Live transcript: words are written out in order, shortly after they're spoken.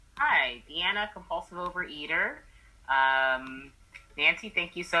Deanna, compulsive overeater. Nancy,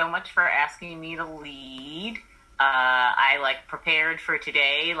 thank you so much for asking me to lead. I prepared for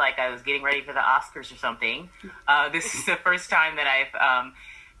today, like I was getting ready for the Oscars or something. This is the first time that I've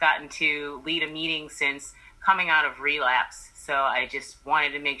gotten to lead a meeting since coming out of relapse. So I just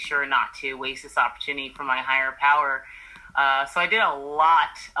wanted to make sure not to waste this opportunity for my higher power. So I did a lot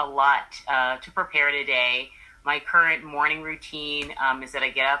to prepare today. My current morning routine is that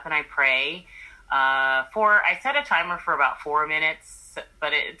I get up and I pray. I set a timer for about 4 minutes,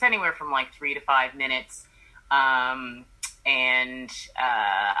 but it's anywhere from 3 to 5 minutes. I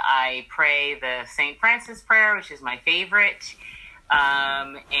pray the St. Francis prayer, which is my favorite.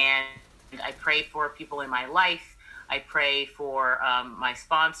 And I pray for people in my life. I pray for my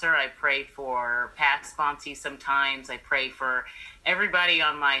sponsor. I pray for past sponsees sometimes. I pray for everybody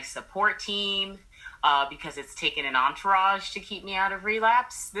on my support team because it's taken an entourage to keep me out of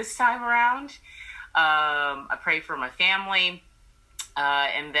relapse this time around. I pray for my family.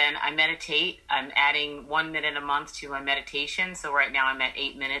 And then I meditate. I'm adding 1 minute a month to my meditation. So right now I'm at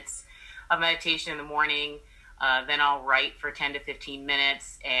 8 minutes of meditation in the morning. Then I'll write for 10 to 15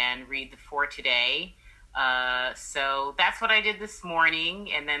 minutes and read the For Today. So that's what I did this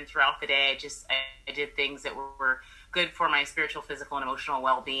morning. And then throughout the day, I did things that were good for my spiritual, physical, and emotional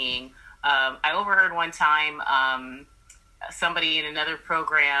well-being. I overheard one time somebody in another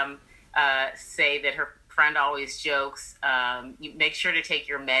program say that her friend always jokes, you make sure to take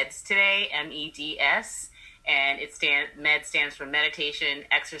your meds today, MEDS, and MED stands for meditation,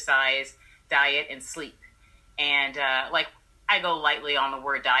 exercise, diet, and sleep. And I go lightly on the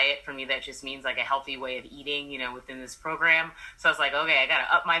word diet. For me, that just means a healthy way of eating, within this program. So I was like, okay, I got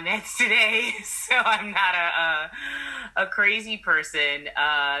to up my meds today. So I'm not a crazy person.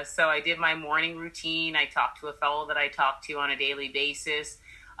 So I did my morning routine. I talked to a fellow that I talk to on a daily basis.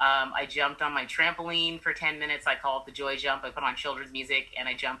 I jumped on my trampoline for 10 minutes. I call it the joy jump. I put on children's music and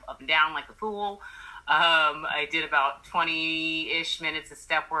I jump up and down like a fool. I did about 20-ish minutes of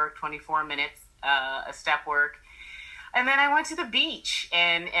step work, 24 minutes of step work. And then I went to the beach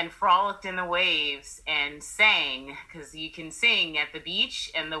and frolicked in the waves and sang, because you can sing at the beach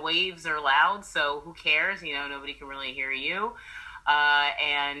and the waves are loud. So who cares? Nobody can really hear you.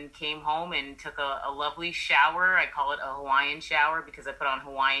 And came home and took a lovely shower. I call it a Hawaiian shower because I put on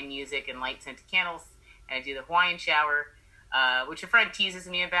Hawaiian music and light scented candles, and I do the Hawaiian shower, which a friend teases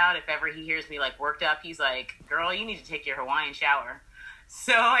me about. If ever he hears me worked up, he's like, girl, you need to take your Hawaiian shower.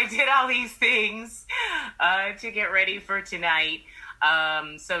 So I did all these things to get ready for tonight.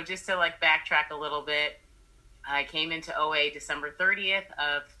 So just to backtrack a little bit, I came into OA December 30th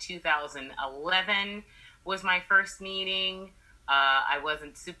of 2011 was my first meeting. I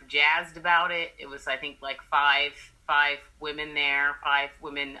wasn't super jazzed about it. It was, I think, five women there, 5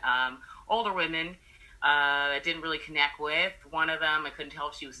 women, older women, I didn't really connect with. One of them, I couldn't tell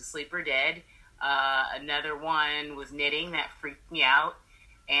if she was asleep or dead. Another one was knitting. That freaked me out.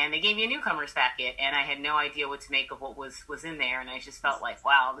 And they gave me a newcomer's packet, and I had no idea what to make of what was in there. And I just felt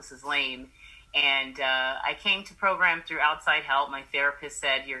wow, this is lame. And I came to program through outside help. My therapist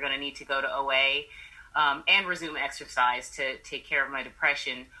said, you're going to need to go to OA and resume exercise to take care of my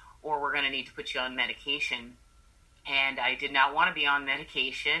depression, or we're going to need to put you on medication. And I did not want to be on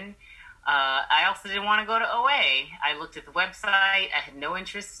medication. I also didn't want to go to OA. I looked at the website. I had no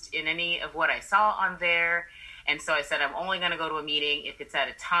interest in any of what I saw on there. And so I said, I'm only going to go to a meeting if it's at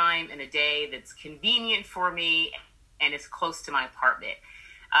a time and a day that's convenient for me and is close to my apartment.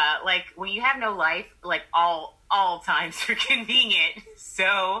 When you have no life, all times are convenient.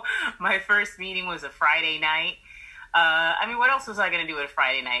 So my first meeting was a Friday night. What else was I going to do at a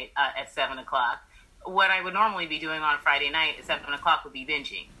Friday night at 7 o'clock? What I would normally be doing on a Friday night at 7 o'clock would be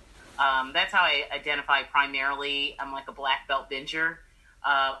binging. That's how I identify primarily. I'm like a black belt binger.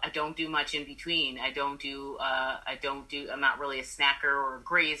 I don't do much in between. I'm not really a snacker or a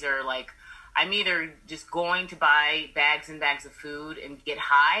grazer. I'm either just going to buy bags and bags of food and get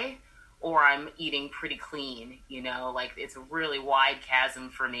high, or I'm eating pretty clean, it's a really wide chasm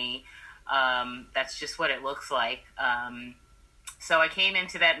for me. That's just what it looks like. So I came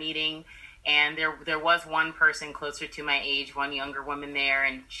into that meeting, and there was one person closer to my age, one younger woman there,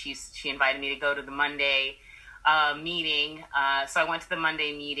 and she invited me to go to the Monday meeting. So I went to the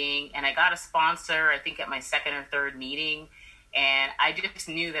Monday meeting, and I got a sponsor, I think at my second or third meeting, and I just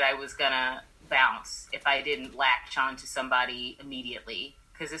knew that I was gonna bounce if I didn't latch on to somebody immediately,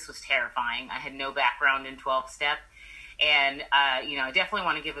 because this was terrifying. I had no background in 12-step, And, I definitely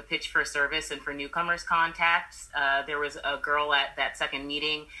want to give a pitch for service and for newcomers contacts. There was a girl at that second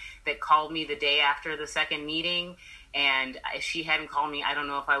meeting that called me the day after the second meeting. And if she hadn't called me, I don't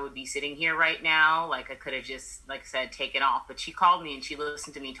know if I would be sitting here right now. Like, I could have just, like I said, taken off. But she called me and she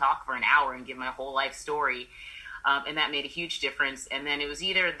listened to me talk for an hour and give my whole life story. And that made a huge difference. And then it was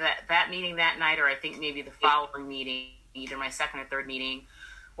either that meeting that night, or I think maybe the following meeting, either my second or third meeting,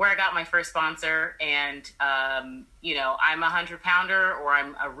 where I got my first sponsor. And, I'm a 100-pounder, or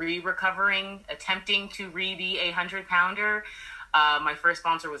I'm attempting to be a 100-pounder. My first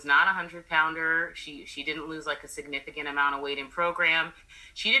sponsor was not a 100-pounder. She didn't lose like a significant amount of weight in program.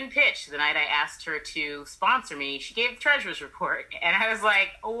 She didn't pitch. The night I asked her to sponsor me, she gave the treasurer's report. And I was like,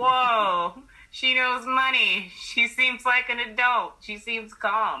 whoa, she knows money. She seems like an adult. She seems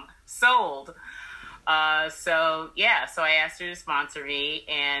calm. Sold. So I asked her to sponsor me,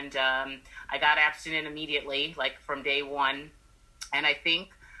 and I got abstinent immediately, like from day one. And I think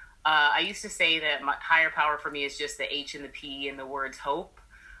I used to say that my higher power for me is just the H and the P and the words hope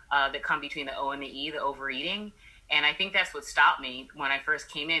that come between the O and the E, the overeating. And I think that's what stopped me when I first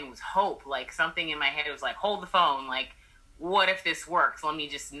came in, was hope. Like, something in my head was like, hold the phone. Like, what if this works? Let me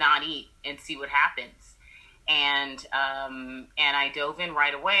just not eat and see what happens. And I dove in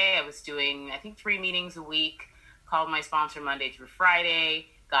right away. I was doing, I think, 3 meetings a week, called my sponsor Monday through Friday,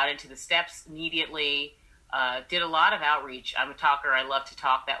 got into the steps immediately, did a lot of outreach. I'm a talker. I love to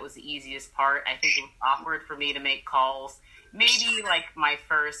talk. That was the easiest part. I think it was awkward for me to make calls. Maybe like my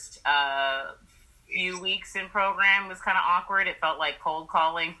first few weeks in program was kind of awkward. It felt like cold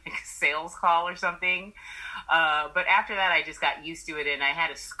calling, like a sales call or something. But after that, I just got used to it, and I had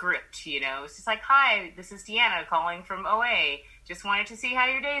a script, It's just like, hi, this is Deanna calling from OA. Just wanted to see how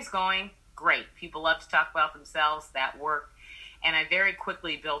your day's going. Great. People love to talk about themselves. That worked. And I very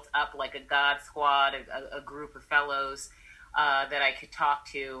quickly built up like a God squad, a group of fellows that I could talk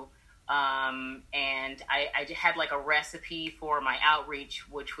to. And I had like a recipe for my outreach,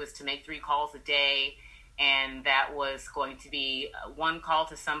 which was to make 3 calls a day. And that was going to be 1 call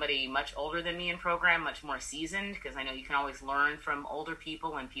to somebody much older than me in program, much more seasoned, because I know you can always learn from older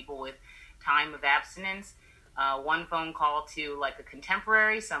people and people with time of abstinence. 1 phone call to like a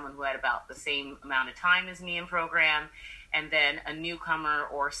contemporary, someone who had about the same amount of time as me in program, and then a newcomer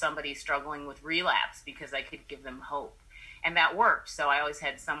or somebody struggling with relapse, because I could give them hope. And that worked. So I always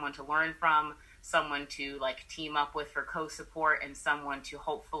had someone to learn from, someone to like team up with for co-support, and someone to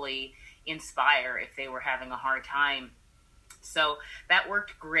hopefully inspire if they were having a hard time. So that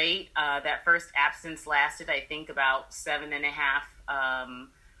worked great. That first absence lasted, I think, about 7.5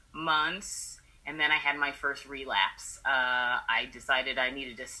 months. And then I had my first relapse. I decided I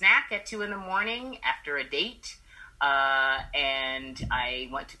needed a snack at 2 a.m. after a date. And I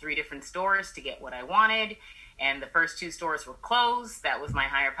went to 3 different stores to get what I wanted. And the first 2 stores were closed. That was my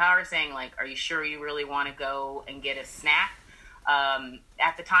higher power saying, like, are you sure you really want to go and get a snack?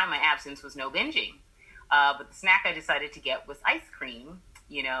 At the time, my absence was no binging. But the snack I decided to get was ice cream,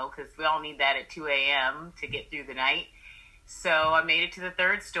 because we all need that at 2 a.m. to get through the night. So I made it to the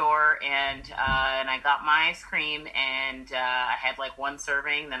 3rd store, and I got my ice cream, and I had like 1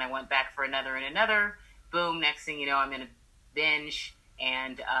 serving. Then I went back for another and another. Boom, next thing you know, I'm in a binge.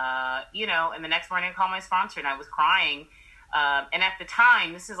 And, and the next morning I called my sponsor, and I was crying. And at the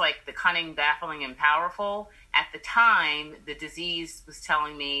time, this is like the cunning, baffling, and powerful. At the time, the disease was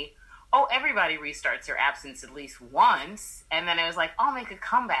telling me, oh, everybody restarts their absence at least once. And then I was like, I'll make a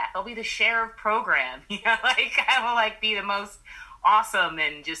comeback. I'll be the sheriff program. I will be the most awesome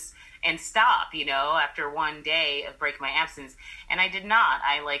and stop, after 1 day of breaking my abstinence. And I did not.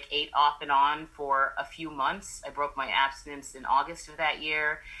 I ate off and on for a few months. I broke my abstinence in August of that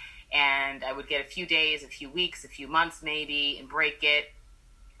year. And I would get a few days, a few weeks, a few months maybe, and break it.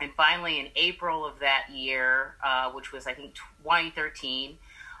 And finally, in April of that year, which was, I think, 2013,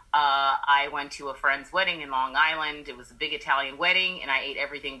 I went to a friend's wedding in Long Island. It was a big Italian wedding, and I ate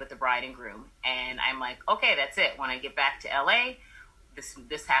everything but the bride and groom. And I'm like, okay, that's it. When I get back to LA,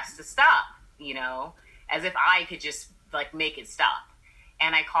 this has to stop, as if I could just make it stop.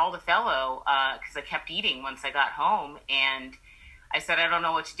 And I called a fellow because I kept eating once I got home, and I said, I don't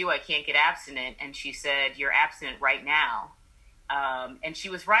know what to do. I can't get abstinent. And she said, you're abstinent right now. And she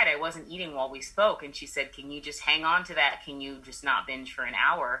was right. I wasn't eating while we spoke. And she said, can you just hang on to that? Can you just not binge for an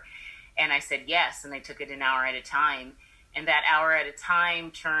hour? And I said, yes. And I took it an hour at a time. And that hour at a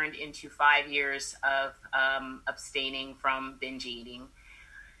time turned into 5 years of abstaining from binge eating.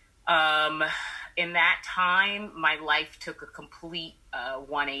 In that time, my life took a complete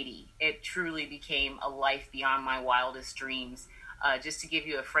 180. It truly became a life beyond my wildest dreams. Just to give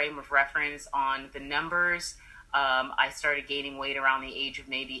you a frame of reference on the numbers, I started gaining weight around the age of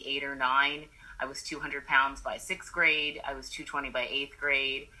maybe 8 or 9. I was 200 pounds by 6th grade. I was 220 by 8th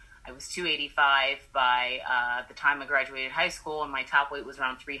grade. I was 285 by the time I graduated high school, and my top weight was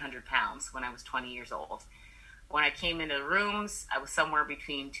around 300 pounds when I was 20 years old. When I came into the rooms, I was somewhere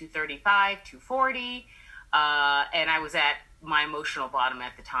between 235, 240, and I was at my emotional bottom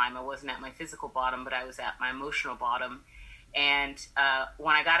at the time. I wasn't at my physical bottom, but I was at my emotional bottom. And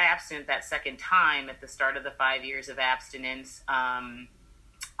when I got abstinent that second time at the start of the 5 years of abstinence,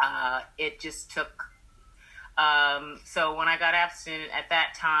 it just took... so when I got abstinent at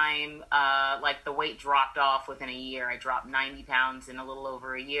that time, like the weight dropped off within a year. I dropped 90 pounds in a little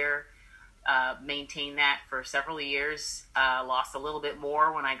over a year. Maintained that for several years. Lost a little bit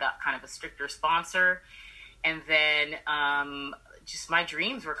more when I got kind of a stricter sponsor. And then just my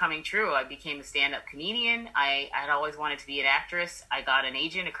dreams were coming true. I became a stand-up comedian. I had always wanted to be an actress. I got an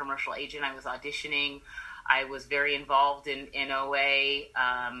agent, a commercial agent. I was auditioning. I was very involved in OA.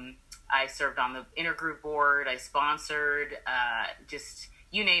 I served on the intergroup board. I sponsored, just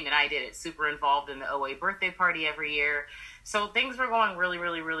you name it, I did it. Super involved in the OA birthday party every year. So things were going really,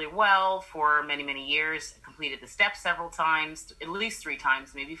 really, really well for many, many years. I completed the steps several times, at least 3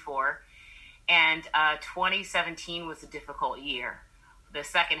 times, maybe 4. And 2017 was a difficult year, the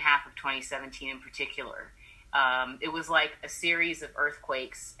second half of 2017 in particular. It was like a series of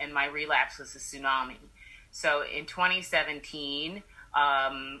earthquakes, and my relapse was a tsunami. So in 2017,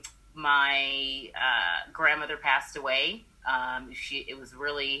 my grandmother passed away. It was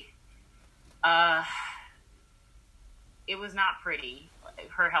really, it was not pretty.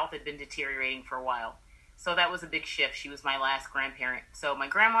 Her health had been deteriorating for a while. So that was a big shift. She was my last grandparent. So my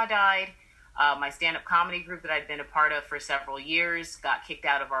grandma died. My stand-up comedy group that I'd been a part of for several years got kicked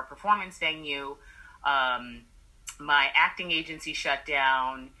out of our performance venue. My acting agency shut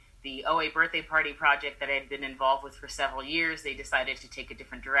down. The OA birthday party project that I had been involved with for several years, they decided to take a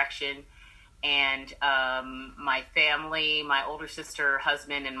different direction. And my family, my older sister,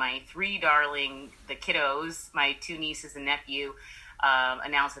 husband, and my 3 the kiddos, my 2 nieces and nephew,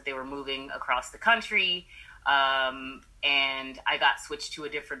 announced that they were moving across the country. And I got switched to a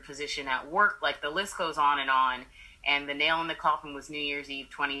different position at work. Like, the list goes on. And the nail in the coffin was New Year's Eve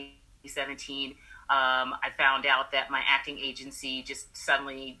 2017. I found out that my acting agency just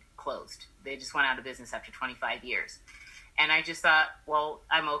suddenly closed. They just went out of business after 25 years. And I just thought, well,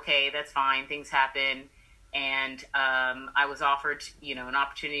 I'm okay. That's fine. Things happen. And I was offered, an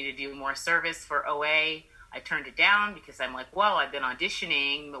opportunity to do more service for OA. I turned it down because I'm like, well, I've been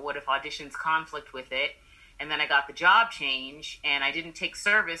auditioning, but what if auditions conflict with it? And then I got the job change, and I didn't take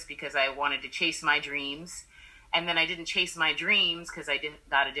service because I wanted to chase my dreams. And then I didn't chase my dreams because I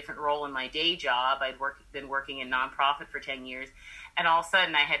got a different role in my day job. I'd been working in nonprofit for 10 years. And all of a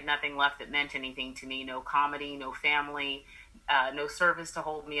sudden, I had nothing left that meant anything to me. No comedy, no family, no service to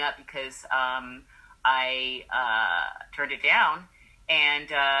hold me up because I turned it down.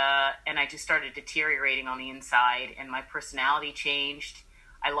 And I just started deteriorating on the inside. And my personality changed.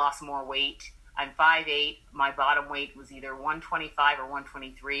 I lost more weight. I'm 5'8". My bottom weight was either 125 or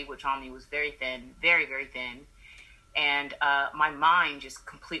 123, which on me was very thin, very, very thin. And my mind just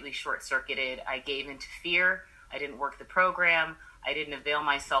completely short-circuited. I gave into fear. I didn't work the program. I didn't avail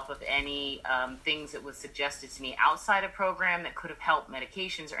myself of any things that was suggested to me outside a program that could have helped,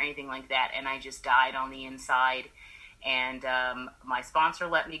 medications or anything like that. And I just died on the inside. And my sponsor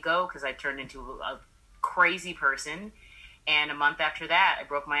let me go because I turned into a crazy person. And a month after that, I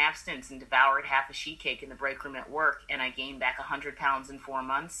broke my abstinence and devoured half a sheet cake in the break room at work. And I gained back 100 pounds in 4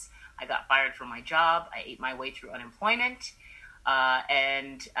 months. I got fired from my job. I ate my way through unemployment.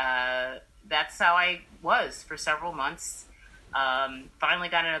 And that's how I was for several months. Finally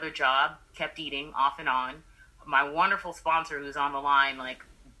got another job, kept eating off and on. My wonderful sponsor who's on the line,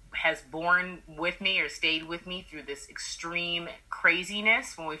 has borne with me or stayed with me through this extreme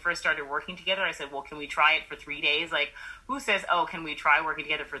craziness. When we first started working together, I said, well, can we try it for 3 days? Who says, oh, can we try working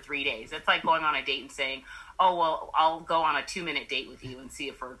together for 3 days? It's like going on a date and saying, oh, well, I'll go on a 2-minute date with you and see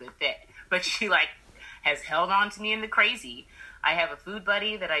if we're a good fit. But she has held on to me in the crazy. I have a food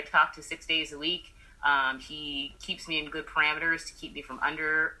buddy that I talk to 6 days a week. He keeps me in good parameters to keep me from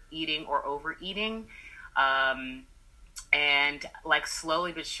under eating or overeating. And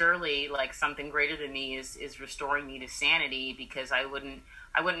slowly but surely, something greater than me is restoring me to sanity, because I wouldn't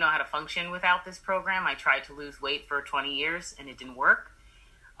know how to function without this program. I tried to lose weight for 20 years and it didn't work.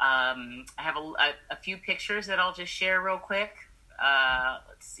 I have a few pictures that I'll just share real quick.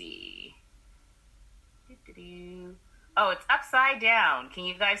 Let's see. Oh, it's upside down. Can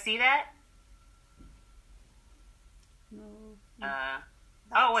you guys see that? No.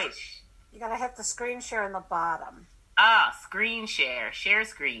 Oh, wait. You gotta hit the screen share in the bottom. Ah, screen share. Share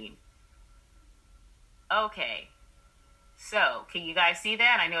screen. Okay. So, can you guys see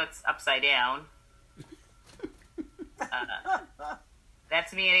that? I know it's upside down.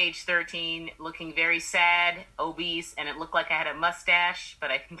 That's me at age 13, looking very sad, obese, and it looked like I had a mustache,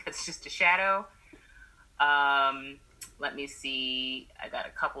 but I think that's just a shadow. Let me see. I got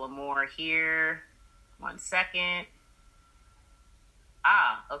a couple of more here. 1 second.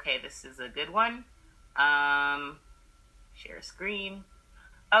 Ah, okay, this is a good one. Share screen.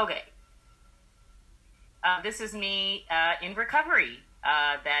 Okay. This is me in recovery.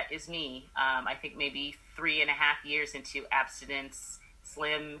 That is me. I think maybe 3.5 years into abstinence,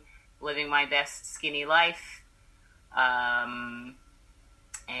 slim, living my best skinny life. And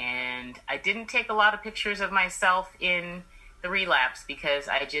I didn't take a lot of pictures of myself in the relapse because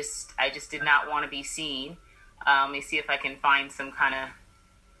I just did not want to be seen. Let me see if I can find some kind of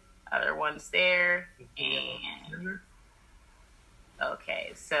other ones there. And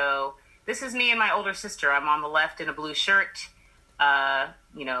okay, so this is me and my older sister. I'm on the left in a blue shirt.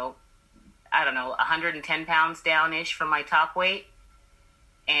 You know, I don't know, 110 pounds down-ish from my top weight.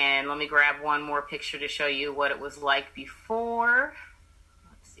 And let me grab one more picture to show you what it was like before.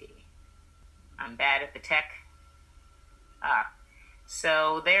 Let's see. I'm bad at the tech.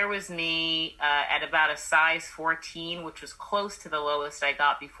 So there was me at about a size 14, which was close to the lowest I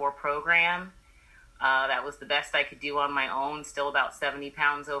got before program. That was the best I could do on my own, still about 70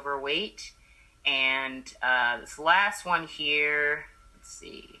 pounds overweight. And this last one here, let's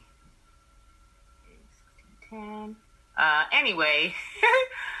see. 10. Anyway,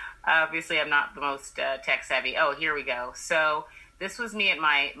 obviously I'm not the most tech savvy. Oh, here we go. So this was me at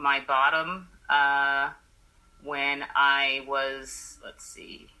my bottom when I was, let's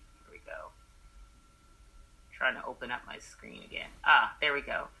see, here we go. Trying to open up my screen again. There we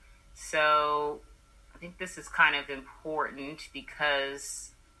go. So I think this is kind of important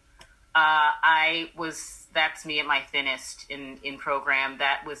because that's me at my thinnest in program.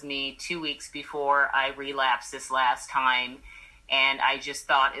 That was me 2 weeks before I relapsed this last time. And I just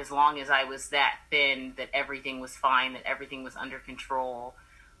thought as long as I was that thin, that everything was fine, that everything was under control.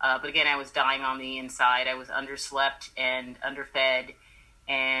 But again, I was dying on the inside. I was underslept and underfed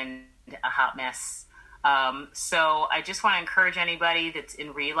and a hot mess. So I just want to encourage anybody that's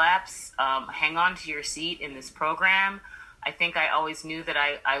in relapse, hang on to your seat in this program. I think I always knew that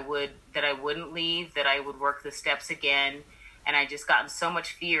I wouldn't leave, that I would work the steps again. And I just got in so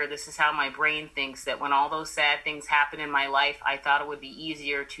much fear. This is how my brain thinks, that when all those sad things happen in my life, I thought it would be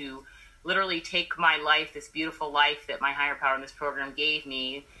easier to literally take my life, this beautiful life that my higher power in this program gave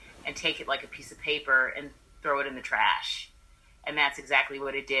me, and take it like a piece of paper and throw it in the trash. And that's exactly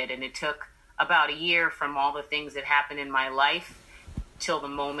what it did. And it took about a year from all the things that happened in my life till the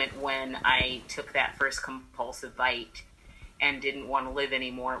moment when I took that first compulsive bite and didn't want to live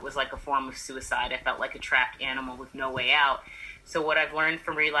anymore. It was like a form of suicide. I felt like a trapped animal with no way out. So what I've learned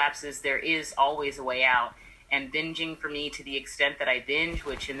from relapse is there is always a way out. And binging for me, to the extent that I binge,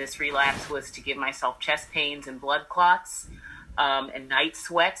 which in this relapse was to give myself chest pains and blood clots, and night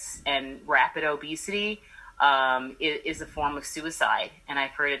sweats and rapid obesity, is a form of suicide. And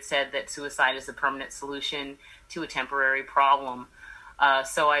I've heard it said that suicide is a permanent solution to a temporary problem.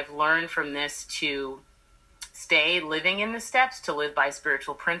 So I've learned from this to stay living in the steps, to live by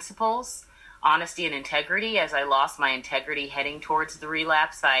spiritual principles, honesty and integrity. As I lost my integrity heading towards the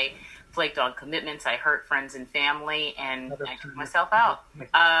relapse, I flaked on commitments, I hurt friends and family, and I took myself out.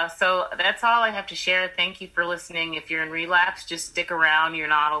 So that's all I have to share. Thank you for listening. If you're in relapse, just stick around. You're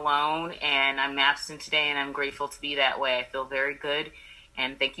not alone. And I'm absent today, and I'm grateful to be that way. I feel very good.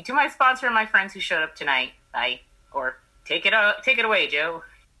 And thank you to my sponsor and my friends who showed up tonight. Bye. Or take it away, Joe.